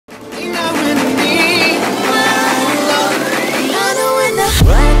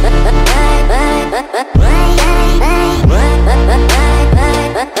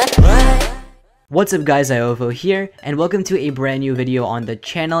What's up guys, Ziovo here, and welcome to a brand new video on the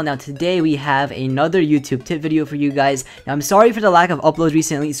channel. Now today we have another YouTube tip video for you guys. Now I'm sorry for the lack of uploads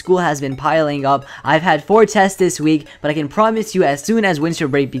recently. School has been piling up. I've had 4 tests this week, but I can promise you as soon as winter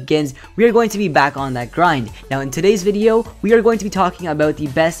break begins, we are going to be back on that grind. Now in today's video, we are going to be talking about the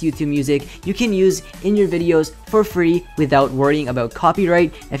best YouTube music you can use in your videos for free without worrying about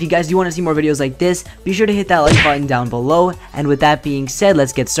copyright. If you guys do want to see more videos like this, be sure to hit that like button down below. And with that being said,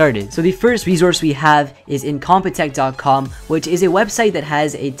 let's get started. So the first resource we have is incompetech.com, which is a website that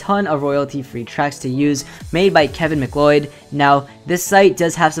has a ton of royalty-free tracks to use, made by Kevin MacLeod. Now, this site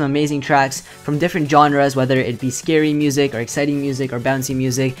does have some amazing tracks from different genres, whether it be scary music or exciting music or bouncy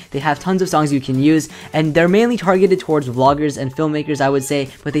music. They have tons of songs you can use, and they're mainly targeted towards vloggers and filmmakers, I would say,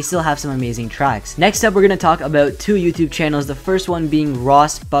 but they still have some amazing tracks. Next up, we're going to talk about 2 YouTube channels. The first one being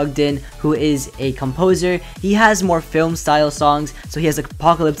Ross Bugden, who is a composer. He has more film style songs, so he has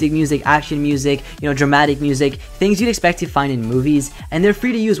apocalyptic music, action music, dramatic music, things you'd expect to find in movies, and they're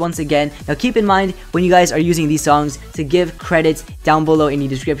free to use once again. Now keep in mind, when you guys are using these songs, to give credits down below in the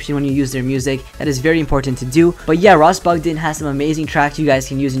description when you use their music. That is very important to do. But yeah, Ross Bugden has some amazing tracks you guys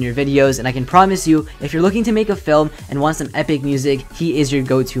can use in your videos, and I can promise you, if you're looking to make a film and want some epic music, he is your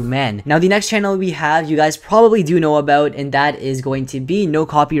go-to man. Now the next channel we have, you guys probably do know about, and that is going to be No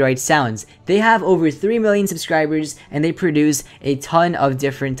Copyright Sounds. They have over 3 million subscribers, and they produce a ton of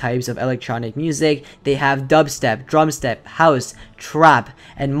different types of electronic music. They have dubstep, drumstep, house, trap,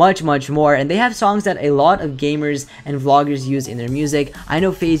 and much more, and they have songs that a lot of gamers and vloggers use in their music. I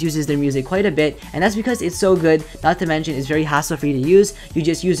know FaZe uses their music quite a bit, and that's because it's so good. Not to mention, it's very hassle-free to use. You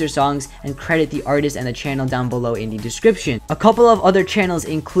just use their songs and credit the artist and the channel down below in the description. A couple of other channels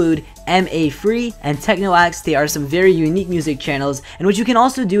include MA Free and TechnoAxe. They are some very unique music channels, and what you can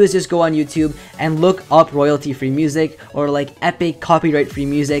also do is just go on YouTube and look up royalty-free music or like epic copyright-free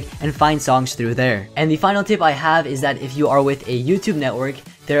music and find songs through there. And the final tip I have is that if you are with a YouTube network,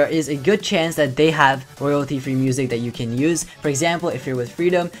 there is a good chance that they have royalty-free music that you can use. For example, if you're with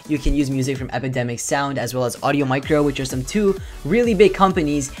Freedom, you can use music from Epidemic Sound as well as Audio Micro, which are some 2 really big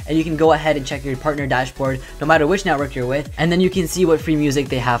companies, and you can go ahead and check your partner dashboard no matter which network you're with, and then you can see what free music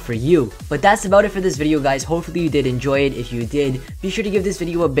they have for you. But that's about it for this video, guys. Hopefully you did enjoy it. If you did, be sure to give this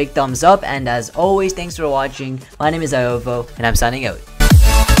video a big thumbs up, and as always, thanks for watching. My name is Ziovo, and I'm signing out.